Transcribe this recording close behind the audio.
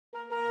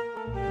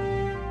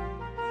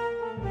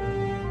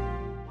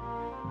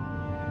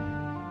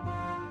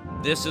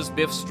This is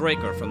Biff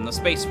Straker from the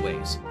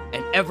Spaceways,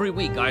 and every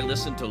week I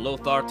listen to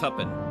Lothar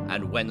Tuppen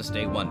and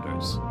Wednesday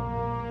Wonders.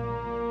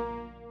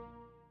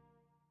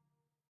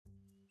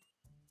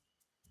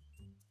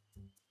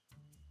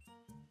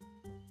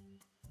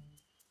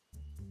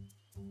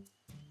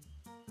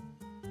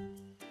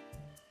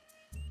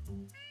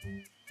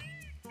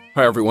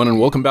 Hi everyone, and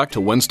welcome back to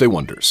Wednesday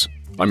Wonders.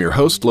 I'm your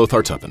host,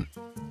 Lothar Tuppen.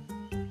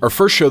 Our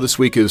first show this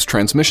week is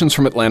Transmissions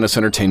from Atlantis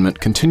Entertainment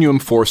Continuum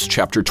Force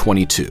Chapter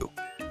 22,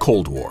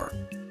 Cold War.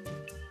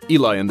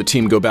 Eli and the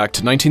team go back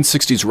to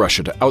 1960s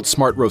Russia to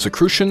outsmart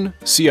Rosicrucian,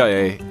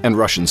 CIA, and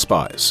Russian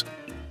spies.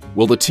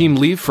 Will the team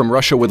leave from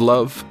Russia with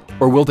love,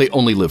 or will they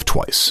only live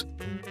twice?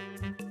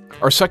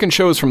 Our second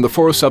show is from the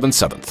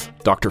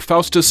 407-7th, Dr.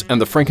 Faustus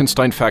and the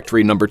Frankenstein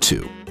Factory No.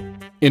 2,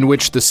 in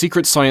which the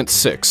Secret Science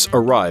 6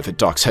 arrive at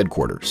Doc's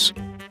headquarters.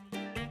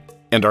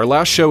 And our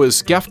last show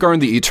is Gafgarn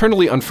the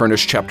Eternally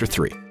Unfurnished Chapter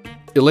 3.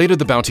 Elada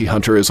the Bounty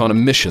Hunter is on a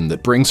mission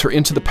that brings her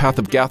into the path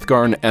of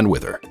Gafgarn and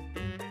with her.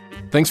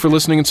 Thanks for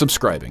listening and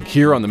subscribing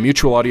here on the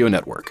Mutual Audio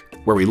Network,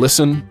 where we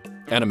listen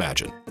and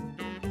imagine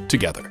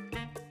together.